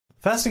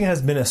Fasting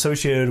has been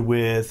associated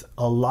with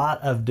a lot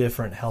of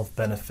different health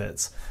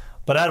benefits.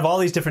 But out of all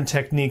these different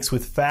techniques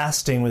with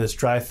fasting, whether it's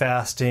dry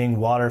fasting,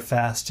 water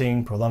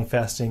fasting, prolonged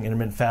fasting,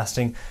 intermittent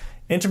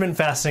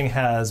fasting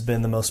has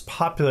been the most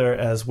popular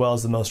as well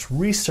as the most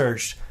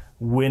researched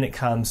when it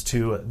comes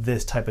to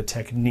this type of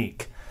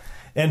technique.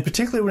 And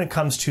particularly when it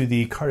comes to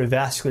the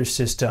cardiovascular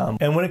system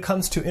and when it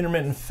comes to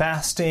intermittent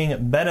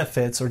fasting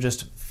benefits or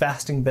just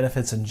fasting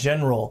benefits in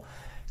general,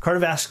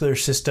 cardiovascular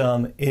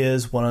system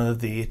is one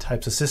of the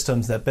types of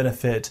systems that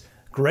benefit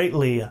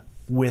greatly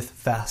with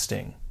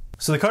fasting.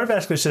 So the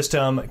cardiovascular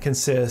system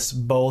consists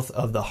both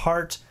of the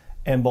heart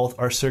and both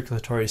our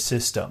circulatory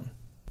system.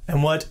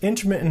 And what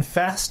intermittent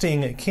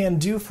fasting can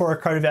do for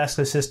our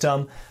cardiovascular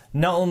system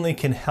not only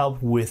can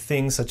help with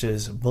things such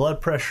as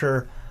blood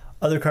pressure,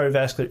 other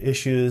cardiovascular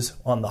issues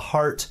on the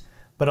heart,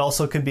 but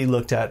also can be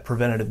looked at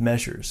preventative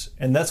measures.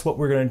 And that's what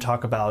we're going to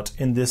talk about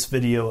in this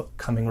video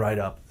coming right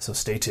up. So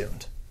stay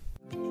tuned.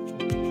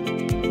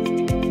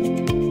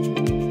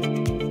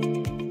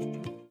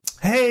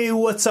 Hey,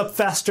 what's up,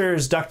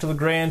 fasters? Dr.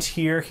 LeGrand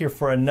here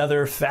for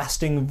another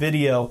fasting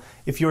video.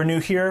 If you're new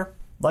here,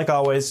 like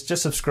always,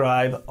 just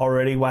subscribe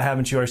already. Why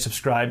haven't you already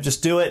subscribed?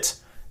 Just do it.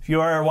 If you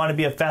want to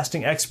be a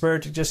fasting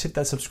expert, just hit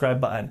that subscribe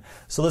button.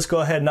 So let's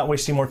go ahead, not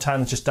wasting more time.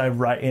 Let's just dive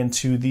right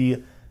into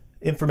the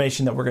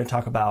information that we're going to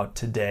talk about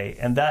today.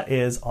 And that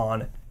is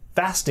on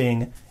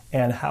fasting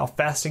and how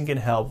fasting can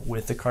help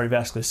with the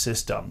cardiovascular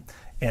system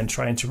and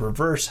trying to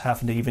reverse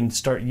having to even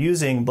start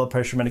using blood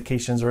pressure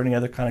medications or any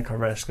other kind of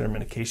cardiovascular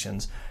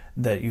medications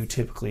that you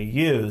typically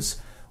use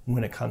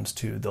when it comes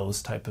to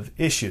those type of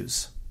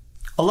issues.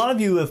 A lot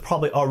of you have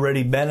probably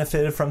already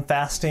benefited from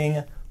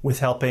fasting with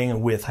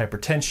helping with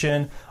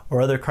hypertension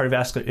or other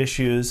cardiovascular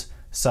issues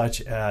such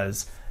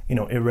as,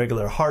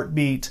 irregular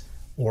heartbeat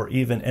or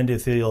even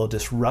endothelial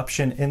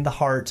disruption in the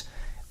heart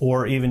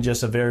or even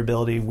just a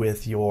variability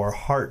with your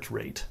heart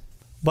rate.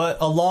 But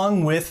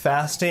along with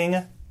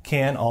fasting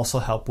can also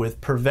help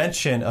with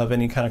prevention of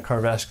any kind of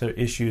cardiovascular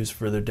issues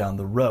further down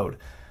the road.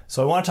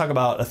 So I want to talk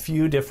about a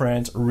few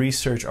different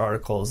research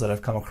articles that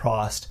I've come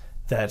across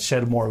that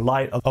shed more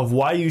light of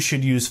why you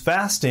should use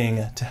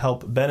fasting to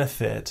help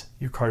benefit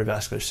your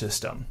cardiovascular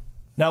system.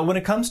 Now, when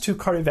it comes to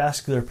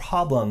cardiovascular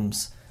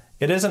problems,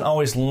 it isn't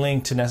always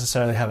linked to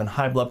necessarily having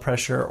high blood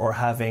pressure or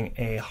having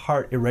a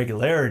heart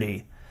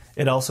irregularity.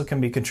 It also can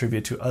be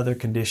contributed to other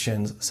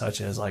conditions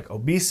such as like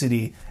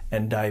obesity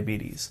and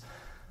diabetes.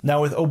 Now,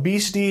 with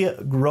obesity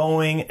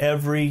growing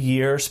every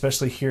year,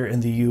 especially here in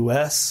the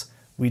US,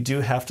 we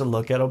do have to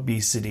look at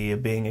obesity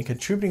being a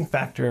contributing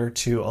factor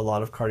to a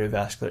lot of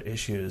cardiovascular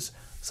issues,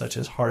 such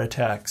as heart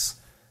attacks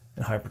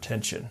and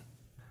hypertension.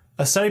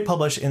 A study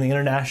published in the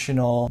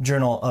International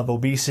Journal of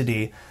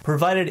Obesity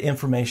provided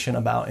information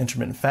about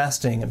intermittent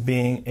fasting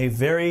being a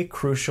very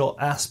crucial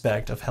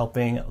aspect of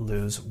helping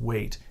lose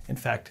weight. In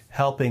fact,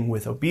 helping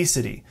with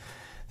obesity.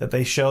 That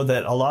they showed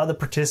that a lot of the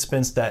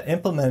participants that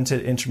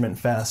implemented intermittent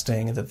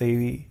fasting, that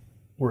they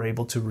were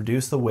able to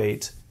reduce the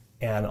weight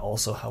and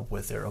also help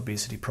with their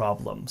obesity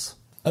problems.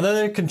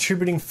 Another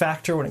contributing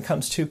factor when it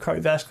comes to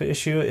cardiovascular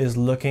issue is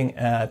looking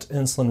at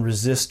insulin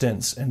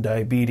resistance and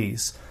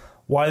diabetes.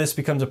 Why this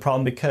becomes a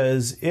problem?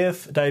 Because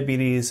if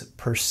diabetes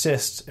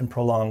persists and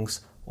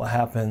prolongs, what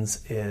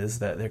happens is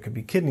that there could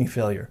be kidney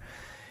failure.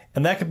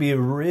 And that could be a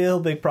real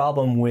big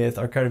problem with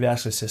our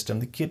cardiovascular system.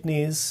 The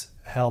kidneys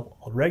help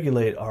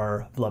regulate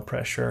our blood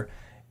pressure.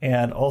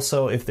 And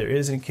also, if there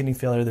is any kidney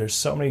failure, there's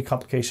so many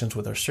complications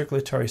with our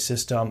circulatory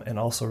system and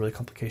also really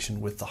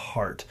complication with the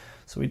heart.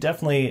 So we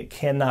definitely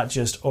cannot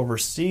just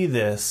oversee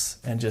this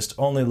and just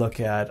only look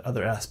at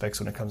other aspects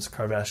when it comes to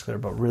cardiovascular,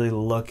 but really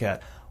look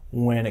at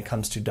when it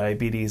comes to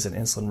diabetes and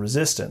insulin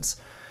resistance.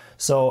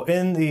 So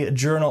in the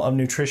Journal of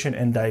Nutrition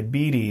and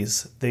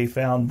Diabetes, they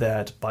found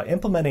that by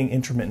implementing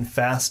intermittent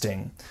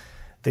fasting,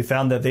 they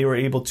found that they were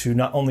able to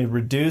not only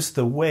reduce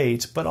the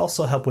weight, but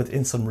also help with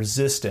insulin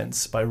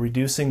resistance. By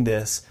reducing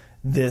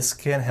this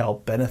can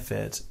help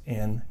benefit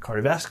in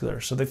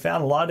cardiovascular. So they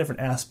found a lot of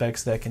different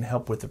aspects that can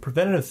help with the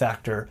preventative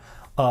factor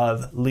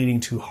of leading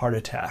to heart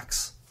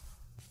attacks.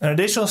 An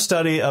additional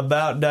study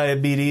about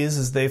diabetes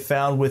is they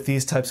found with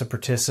these types of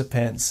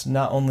participants,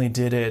 not only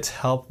did it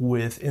help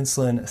with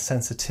insulin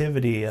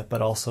sensitivity,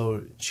 but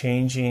also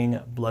changing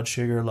blood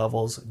sugar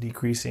levels,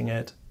 decreasing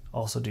it,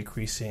 also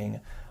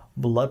decreasing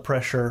blood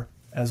pressure,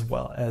 as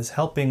well as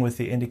helping with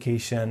the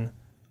indication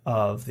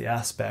of the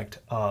aspect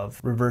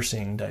of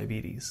reversing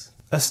diabetes.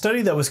 A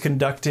study that was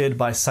conducted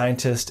by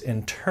scientists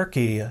in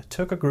Turkey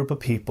took a group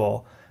of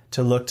people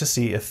to look to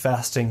see if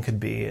fasting could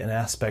be an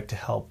aspect to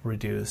help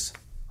reduce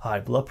high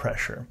blood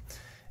pressure.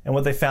 And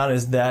what they found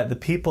is that the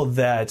people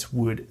that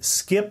would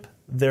skip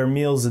their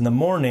meals in the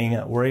morning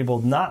were able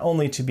not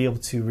only to be able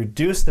to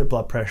reduce their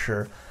blood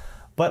pressure,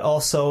 but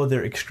also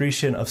their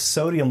excretion of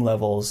sodium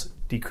levels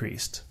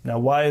decreased. Now,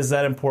 why is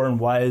that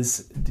important? Why is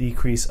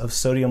decrease of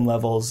sodium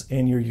levels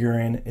in your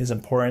urine is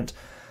important?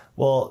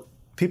 Well,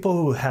 people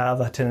who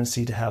have a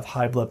tendency to have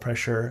high blood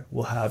pressure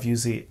will have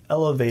usually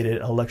elevated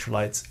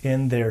electrolytes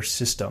in their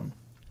system.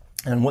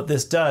 And what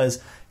this does,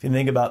 if you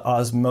think about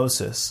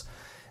osmosis,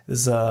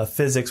 This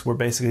physics, we're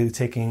basically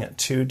taking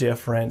two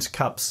different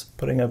cups,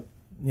 putting a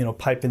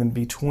pipe in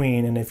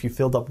between, and if you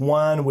filled up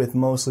one with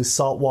mostly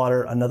salt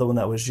water, another one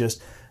that was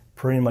just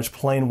pretty much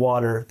plain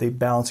water, they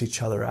balance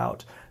each other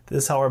out.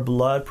 This is how our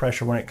blood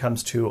pressure, when it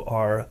comes to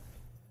our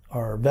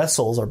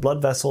vessels, our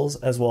blood vessels,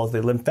 as well as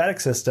the lymphatic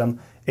system,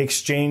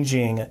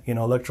 exchanging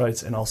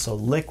electrolytes and also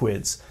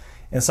liquids.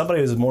 And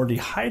somebody who's more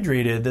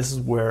dehydrated, this is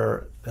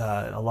where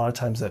a lot of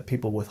times that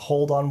people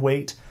withhold on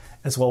weight,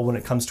 as well when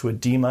it comes to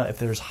edema. If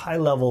there's high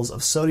levels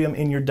of sodium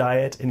in your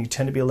diet and you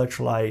tend to be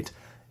electrolyte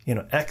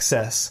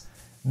excess,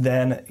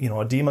 then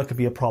edema could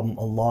be a problem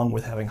along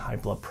with having high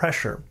blood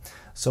pressure.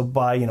 So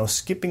by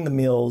skipping the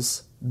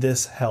meals,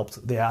 this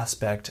helped the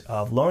aspect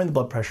of lowering the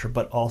blood pressure,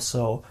 but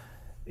also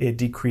it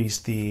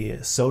decreased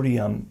the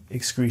sodium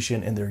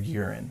excretion in their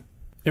urine.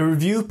 A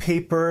review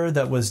paper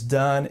that was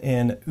done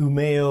in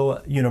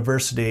Umeå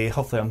University,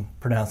 hopefully I'm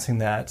pronouncing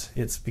that,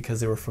 it's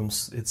because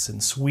it's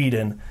in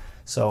Sweden,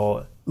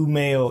 so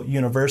Umeå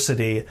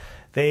University,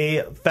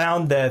 they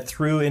found that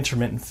through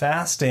intermittent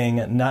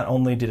fasting, not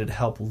only did it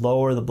help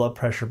lower the blood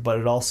pressure, but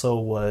it also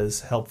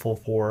was helpful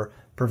for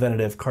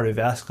preventative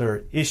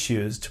cardiovascular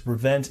issues, to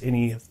prevent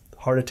any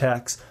heart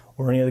attacks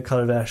or any other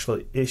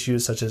cardiovascular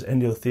issues such as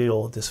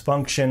endothelial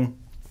dysfunction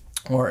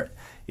or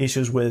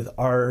issues with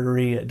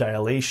artery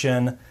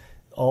dilation.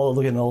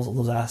 Looking at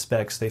those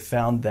aspects, they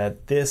found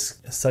that this,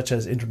 such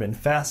as intermittent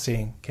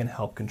fasting, can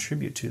help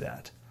contribute to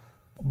that.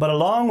 But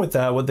along with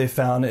that, what they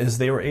found is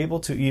they were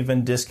able to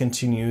even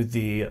discontinue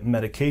the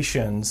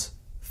medications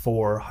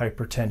for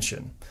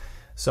hypertension.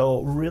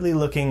 So really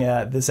looking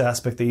at this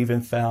aspect, they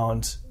even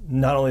found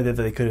not only that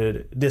they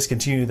could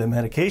discontinue the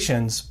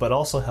medications, but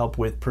also help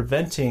with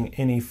preventing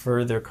any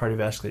further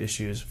cardiovascular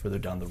issues further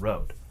down the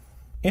road.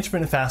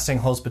 Intermittent fasting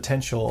holds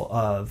potential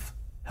of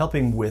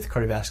helping with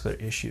cardiovascular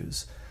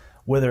issues,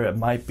 whether it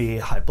might be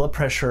high blood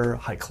pressure,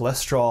 high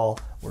cholesterol,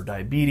 or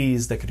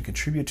diabetes that could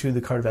contribute to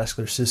the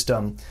cardiovascular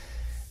system.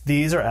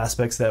 These are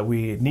aspects that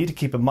we need to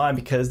keep in mind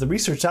because the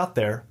research out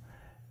there,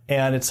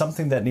 and it's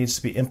something that needs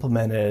to be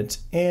implemented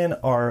in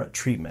our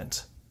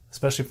treatment,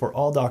 especially for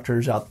all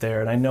doctors out there.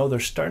 And I know they're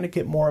starting to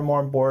get more and more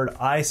on board.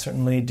 I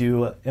certainly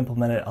do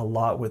implement it a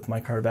lot with my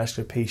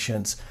cardiovascular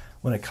patients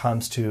when it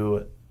comes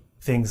to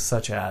things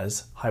such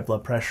as high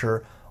blood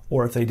pressure,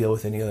 or if they deal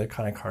with any other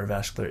kind of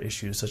cardiovascular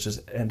issues such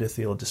as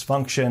endothelial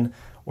dysfunction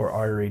or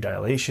artery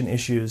dilation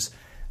issues.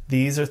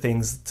 These are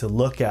things to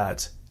look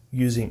at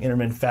using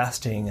intermittent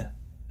fasting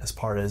as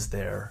part of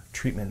their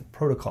treatment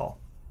protocol.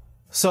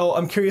 So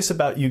I'm curious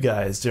about you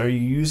guys. Are you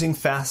using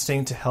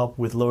fasting to help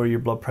with lower your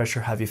blood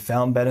pressure? Have you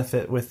found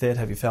benefit with it?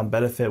 Have you found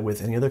benefit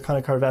with any other kind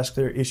of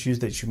cardiovascular issues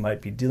that you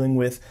might be dealing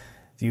with?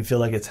 Do you feel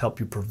like it's helped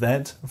you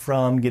prevent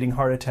from getting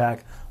heart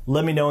attack?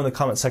 Let me know in the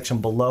comment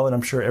section below, and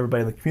I'm sure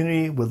everybody in the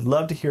community would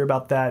love to hear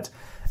about that.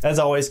 As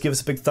always, give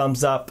us a big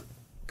thumbs up.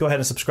 Go ahead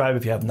and subscribe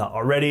if you have not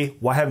already.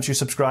 Why haven't you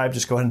subscribed?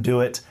 Just go ahead and do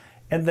it.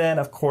 And then,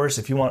 of course,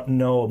 if you want to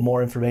know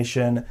more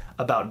information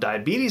about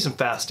diabetes and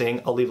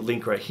fasting, I'll leave a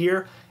link right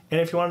here.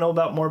 And if you want to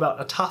know more about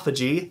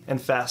autophagy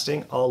and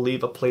fasting, I'll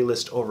leave a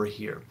playlist over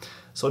here.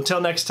 So until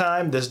next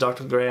time, this is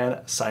Dr.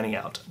 Legrand signing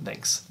out.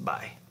 Thanks.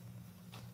 Bye.